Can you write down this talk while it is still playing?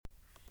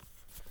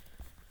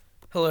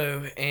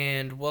Hello,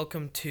 and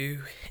welcome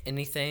to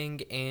Anything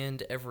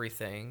and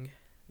Everything.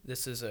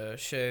 This is a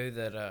show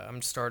that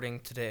I'm starting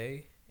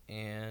today,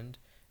 and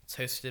it's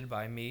hosted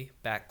by me,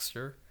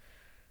 Baxter.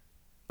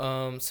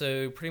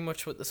 So pretty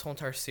much what this whole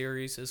entire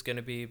series is going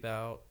to be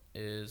about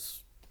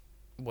is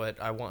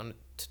what I want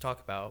to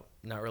talk about.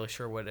 Not really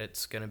sure what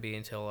it's going to be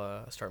until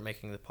I start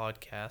making the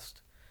podcast.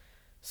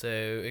 So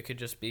it could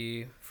just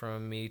be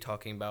from me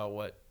talking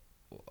about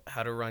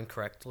how to run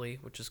correctly,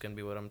 which is going to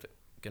be what I'm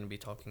going to be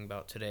talking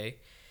about today,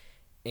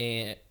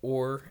 and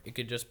or it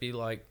could just be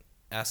like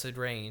acid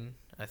rain.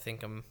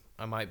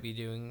 I might be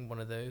doing one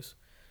of those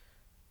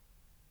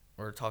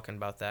or talking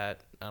about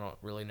that. I don't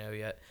really know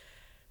yet.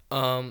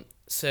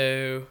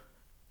 So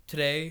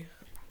today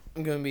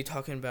I'm going to be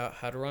talking about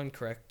how to run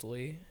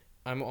correctly.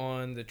 I'm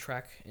on the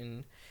track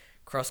and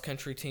cross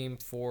country team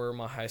for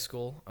my high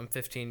school. I'm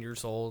 15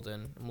 years old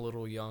and I'm a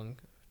little young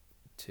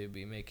to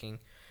be making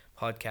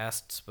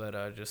podcasts, but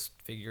I just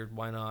figured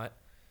why not.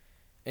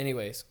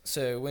 Anyways,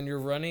 so when you're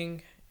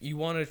running, you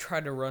want to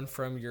try to run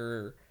from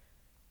your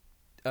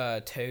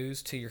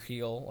toes to your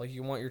heel. Like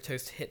you want your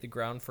toes to hit the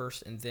ground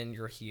first and then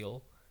your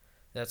heel.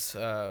 That's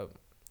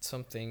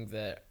something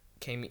that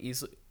came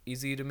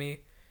easy to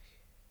me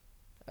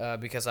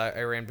because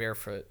I ran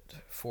barefoot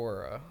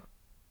for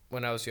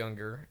when I was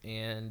younger,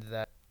 and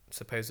that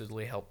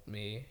supposedly helped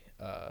me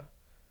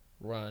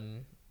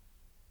run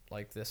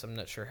like this. I'm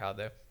not sure how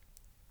though.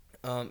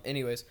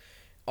 Anyways,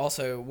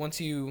 also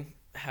once you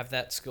have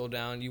that skill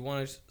down, you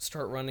want to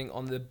start running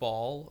on the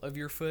ball of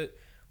your foot,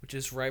 which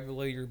is right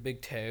below your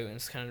big toe, and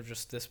it's kind of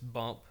just this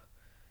bump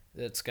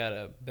that's got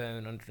a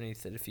bone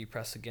underneath it if you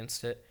press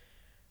against it.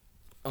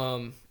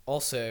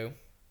 Also,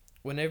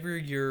 whenever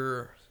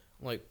you're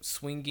like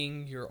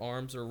swinging your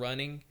arms or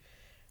running,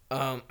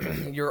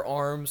 your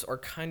arms are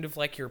kind of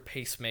like your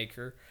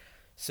pacemaker.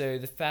 So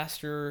the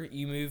faster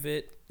you move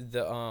it,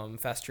 the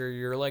faster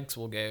your legs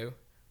will go.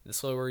 The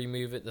slower you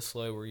move it, the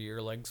slower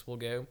your legs will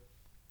go.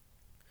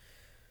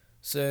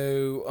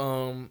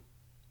 So,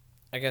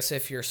 I guess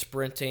if you're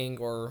sprinting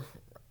or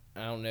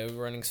I don't know,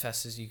 running as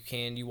fast as you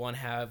can, you want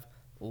to have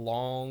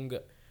long,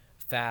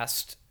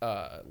 fast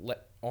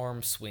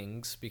arm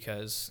swings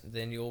because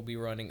then you'll be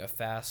running a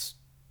fast.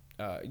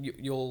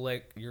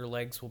 Your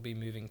legs will be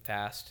moving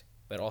fast,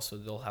 but also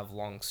they'll have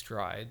long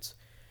strides.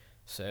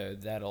 So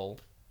that'll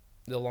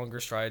the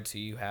longer strides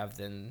you have,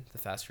 then the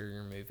faster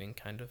you're moving,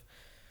 kind of.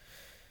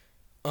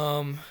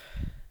 Um.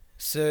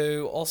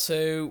 So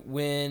also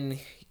when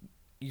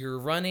you're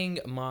running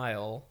a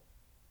mile,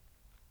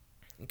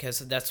 because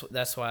that's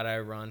what I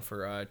run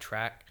for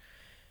track.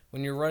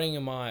 When you're running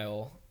a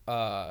mile,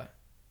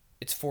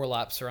 it's 4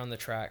 laps around the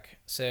track.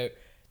 So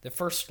the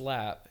first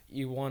lap,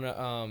 you want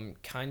to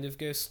kind of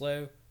go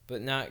slow,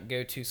 but not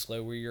go too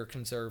slow where you're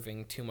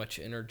conserving too much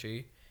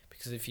energy.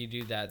 Because if you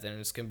do that, then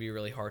it's going to be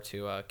really hard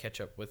to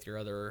catch up with your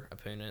other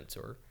opponents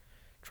or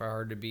try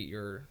hard to beat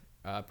your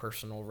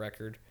personal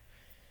record.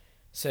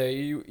 So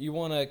you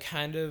want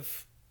to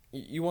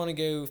you want to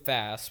go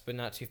fast, but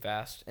not too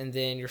fast. And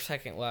then your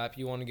second lap,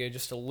 you want to go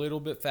just a little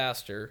bit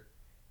faster.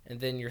 And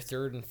then your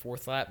third and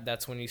fourth lap,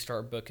 that's when you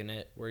start booking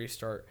it, where you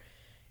start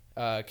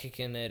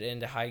kicking it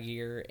into high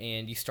gear.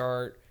 And you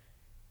start,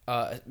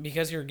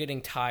 because you're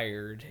getting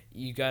tired,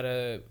 you got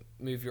to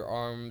move your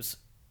arms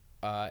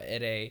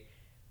at a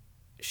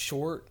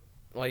short,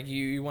 like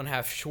you want to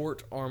have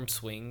short arm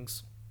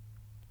swings.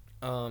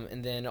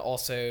 And then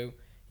also,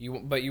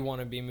 but you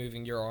want to be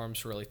moving your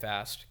arms really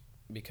fast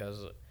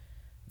because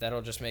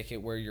that'll just make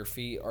it where your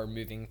feet are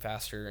moving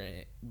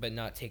faster but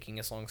not taking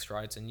as long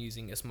strides and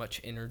using as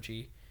much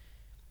energy.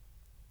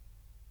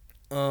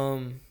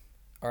 All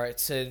right,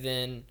 so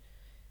then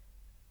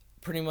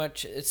pretty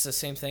much it's the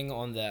same thing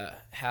on the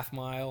half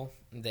mile,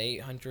 the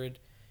 800.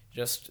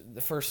 Just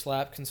the first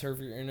lap, conserve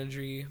your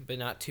energy, but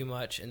not too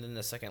much, and then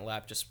the second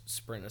lap, just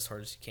sprint as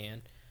hard as you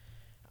can.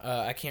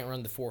 I can't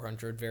run the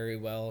 400 very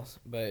well,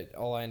 but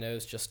all I know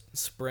is just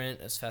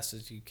sprint as fast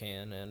as you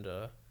can, and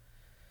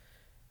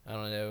I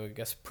don't know, I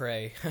guess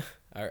pray.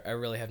 I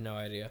really have no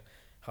idea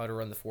how to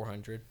run the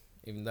 400,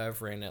 even though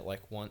I've ran it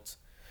like once.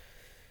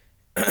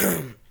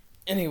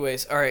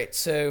 Anyways, all right,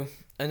 so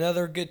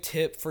another good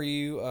tip for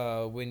you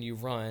when you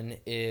run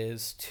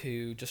is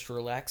to just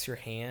relax your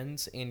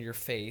hands and your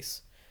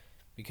face,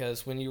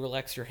 because when you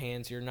relax your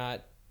hands, you're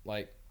not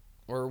like,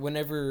 or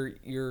whenever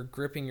you're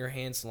gripping your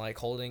hands and like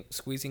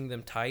squeezing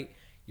them tight,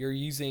 you're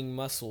using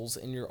muscles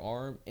in your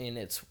arm and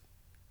it's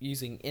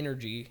using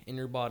energy in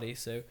your body.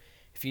 So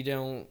if you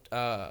don't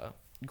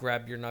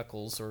grab your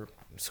knuckles or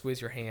squeeze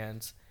your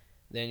hands,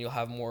 then you'll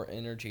have more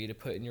energy to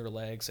put in your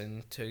legs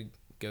and to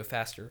go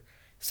faster.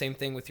 Same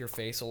thing with your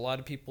face. A lot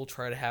of people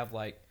try to have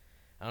like,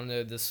 I don't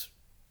know,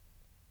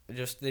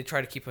 they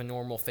try to keep a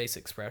normal face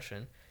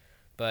expression.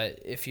 But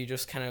if you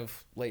just kind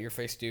of let your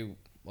face do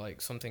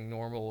like something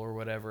normal or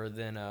whatever,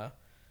 then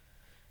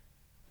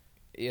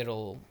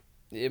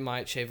it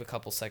might shave a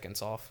couple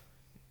seconds off.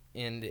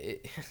 And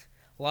a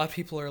lot of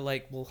people are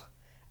like, well,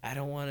 I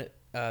don't want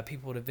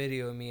people to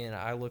video me and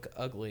I look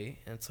ugly.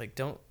 And it's like,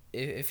 don't,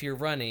 if you're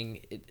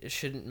running, it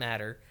shouldn't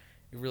matter.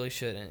 You really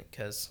shouldn't,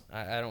 because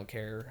I don't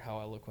care how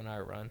I look when I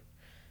run.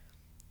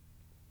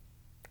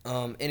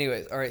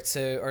 Anyways, all right.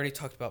 So I already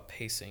talked about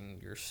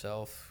pacing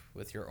yourself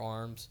with your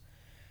arms.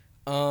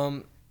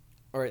 Um,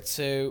 all right.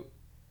 So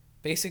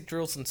basic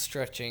drills and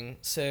stretching.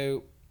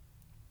 So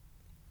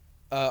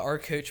our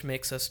coach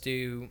makes us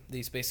do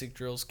these basic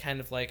drills, kind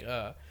of like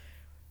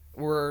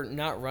we're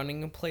not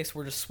running in place.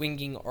 We're just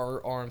swinging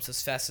our arms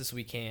as fast as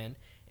we can.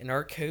 And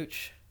our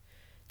coach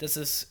does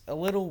this a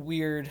little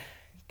weird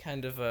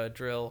kind of a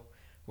drill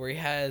where he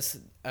has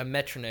a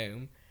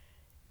metronome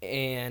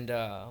and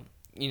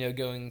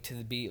going to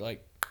the beat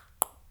like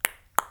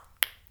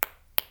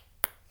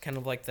kind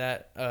of like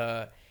that,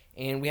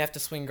 and we have to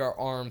swing our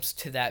arms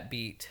to that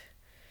beat.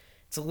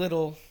 It's a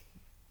little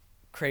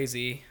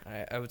crazy,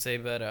 I would say,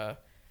 but I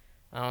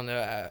don't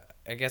know.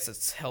 I guess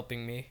it's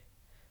helping me.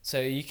 So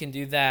you can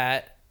do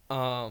that.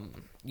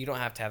 You don't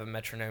have to have a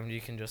metronome.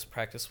 You can just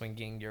practice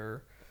swinging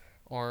your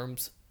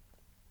arms.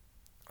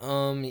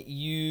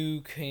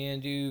 You can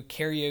do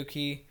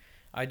karaoke.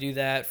 I do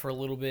that for a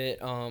little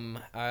bit.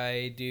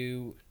 I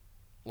do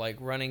like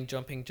running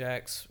jumping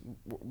jacks,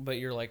 but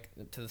you're like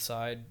to the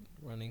side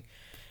running.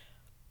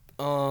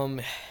 Um,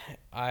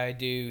 I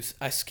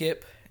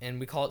skip, and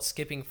we call it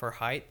skipping for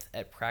height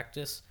at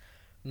practice.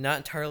 Not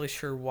entirely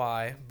sure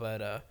why,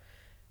 but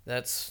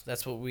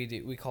that's what we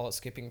do. We call it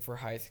skipping for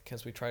height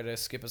because we try to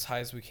skip as high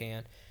as we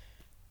can.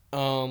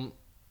 Um,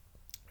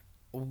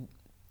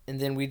 and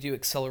then we do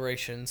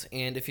accelerations.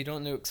 And if you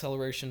don't know what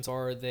accelerations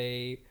are,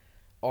 they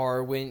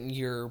are when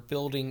you're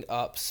building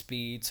up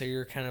speed. So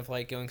you're kind of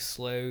like going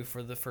slow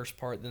for the first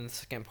part, then the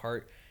second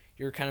part,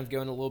 you're kind of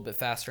going a little bit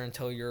faster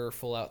until you're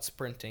full out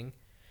sprinting.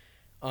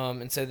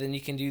 And so then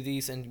you can do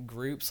these in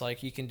groups.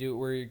 Like you can do it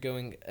where you're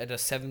going at a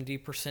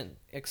 70%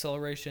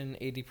 acceleration,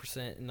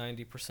 80%,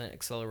 90%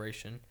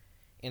 acceleration.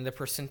 And the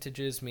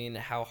percentages mean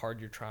how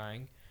hard you're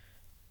trying.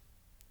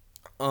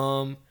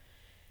 Um,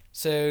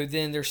 so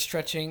then there's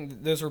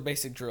stretching. Those are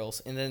basic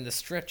drills. And then the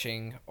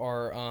stretching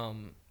are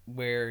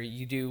where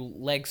you do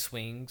leg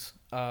swings.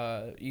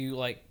 You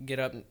like get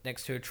up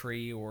next to a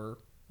tree or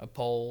a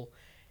pole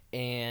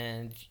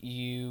and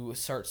you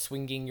start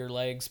swinging your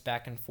legs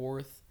back and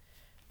forth.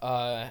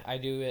 I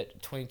do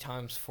it 20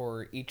 times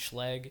for each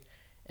leg.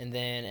 And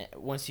then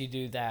once you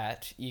do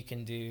that, you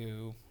can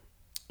do,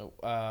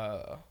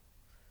 uh,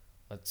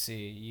 let's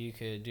see, you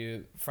could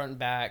do front and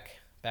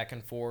back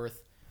and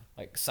forth,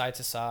 like side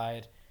to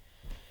side.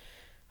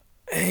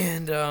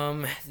 And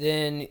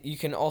then you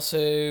can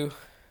also,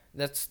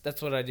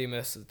 that's what I do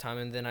most of the time.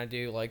 And then I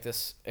do like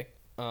this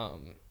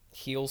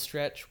heel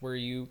stretch where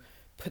you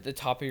put the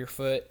top of your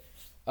foot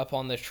up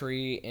on the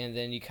tree and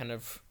then you kind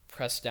of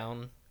press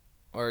down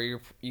or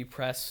you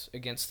press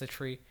against the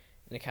tree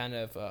and it kind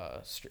of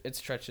it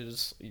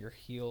stretches your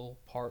heel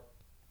part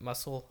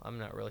muscle. I'm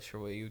not really sure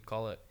what you would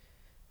call it,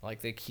 like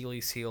the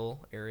Achilles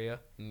heel area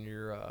in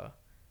your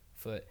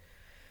foot.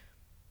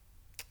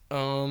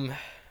 Um,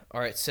 all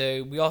right,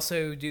 so we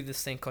also do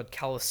this thing called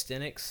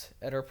calisthenics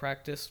at our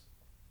practice.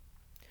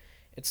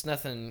 It's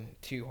nothing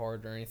too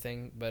hard or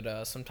anything,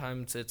 but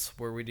sometimes it's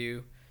where we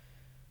do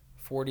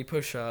 40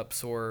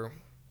 push-ups or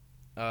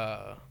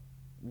uh,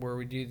 where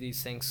we do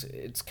these things.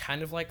 It's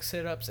kind of like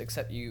sit-ups,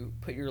 except you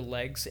put your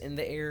legs in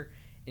the air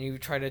and you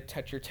try to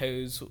touch your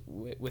toes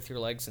with your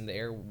legs in the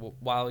air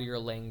while you're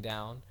laying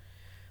down.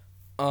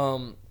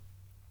 Um,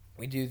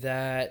 we do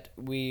that.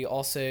 We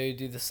also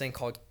do this thing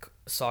called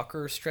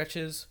soccer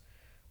stretches,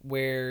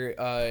 where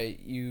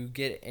you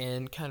get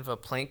in kind of a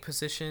plank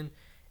position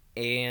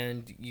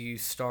and you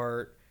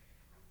start.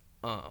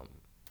 Um,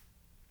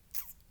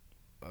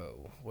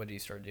 what do you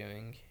start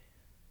doing?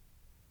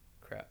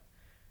 Crap.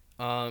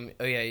 Oh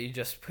yeah, you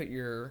just put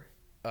your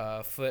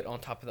foot on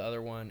top of the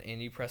other one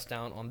and you press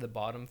down on the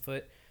bottom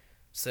foot,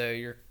 so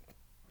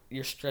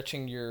you're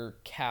stretching your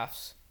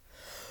calves.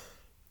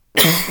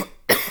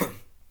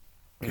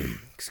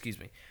 Excuse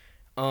me.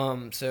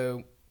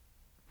 So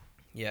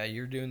yeah,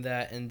 you're doing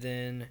that, and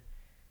then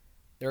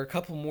there are a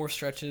couple more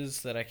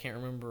stretches that I can't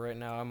remember right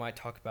now. I might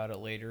talk about it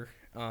later,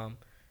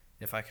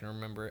 if I can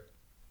remember it.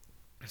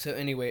 So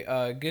anyway,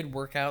 good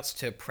workouts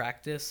to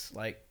practice,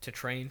 like to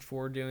train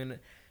for doing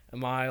a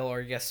mile or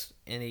I guess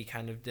any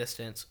kind of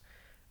distance,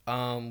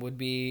 would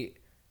be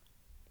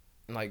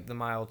like the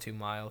mile 2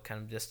 mile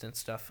kind of distance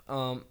stuff.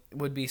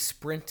 Would be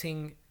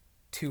sprinting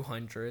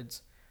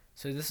 200s.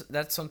 So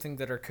that's something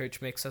that our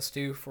coach makes us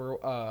do for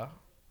a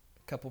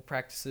couple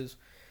practices.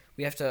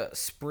 We have to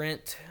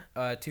sprint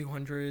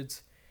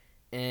 200s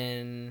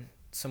in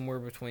somewhere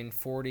between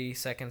 40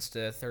 seconds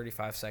to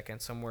 35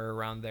 seconds, somewhere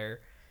around there.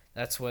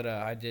 That's what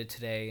I did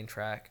today in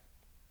track.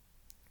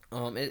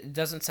 It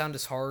doesn't sound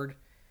as hard,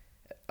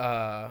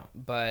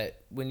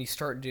 but when you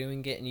start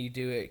doing it and you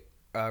do it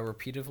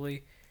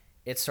repeatedly,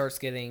 it starts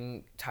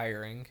getting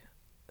tiring.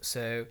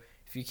 So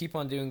if you keep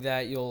on doing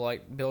that, you'll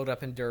like build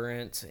up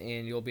endurance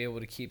and you'll be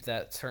able to keep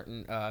that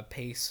certain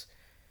pace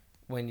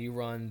when you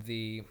run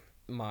the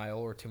mile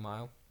or 2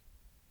 mile.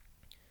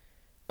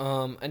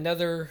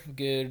 Another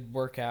good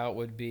workout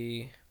would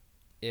be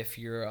if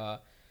you're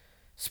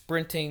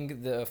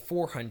sprinting the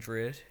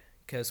 400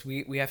 because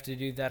we have to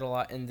do that a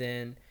lot, and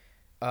then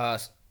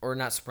or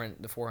not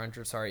sprint the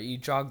 400. Sorry, you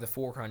jog the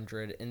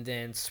 400 and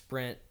then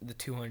sprint the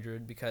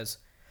 200 because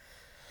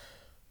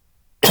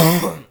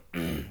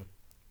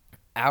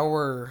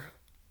our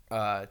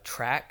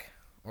track,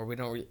 or we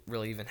don't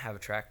really even have a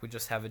track. We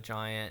just have a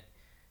giant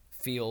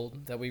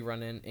field that we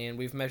run in, and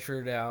we've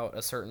measured out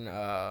a certain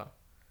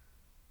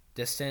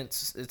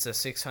distance. It's a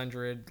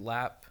 600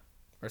 lap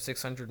or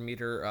 600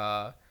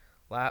 meter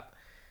lap.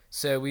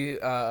 So we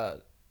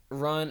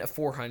run a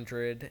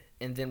 400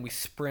 and then we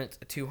sprint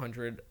a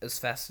 200 as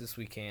fast as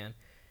we can.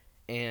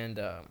 And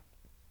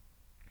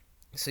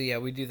so yeah,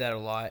 we do that a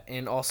lot.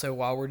 And also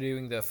while we're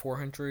doing the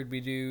 400, we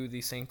do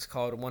these things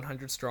called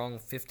 100 strong,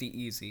 50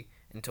 easy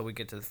until we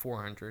get to the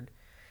 400.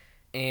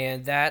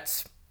 And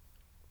that's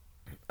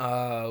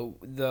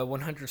the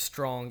 100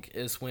 strong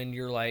is when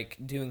you're like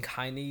doing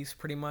high knees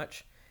pretty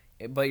much,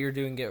 but you're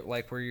doing it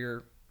like where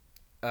your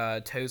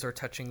toes are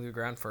touching the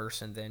ground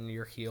first and then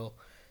your heel.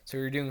 So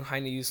you're doing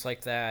high knees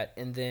like that,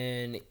 and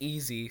then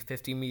easy,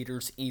 50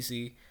 meters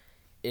easy,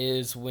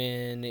 is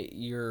when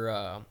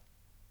your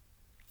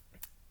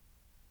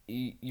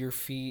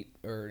feet,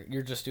 or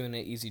you're just doing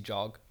an easy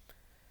jog.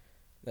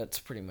 That's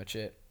pretty much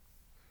it.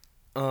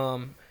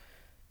 Um.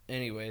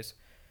 Anyways,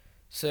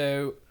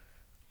 so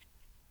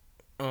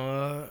uh,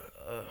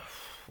 uh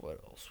what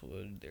else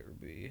would there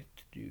be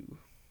to do?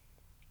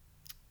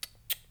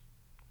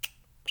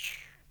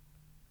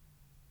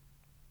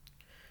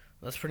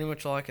 That's pretty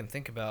much all I can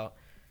think about.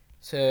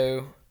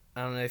 So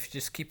I don't know, if you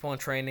just keep on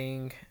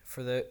training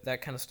for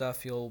that kind of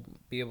stuff, you'll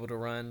be able to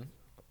run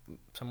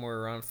somewhere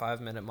around 5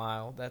 minute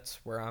mile. That's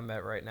where I'm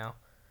at right now.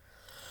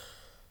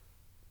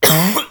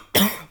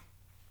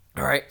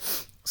 All right.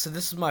 So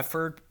this is my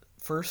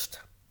first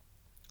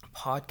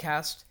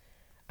podcast.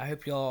 I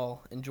hope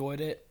y'all enjoyed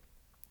it,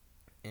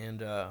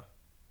 and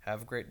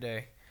have a great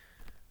day.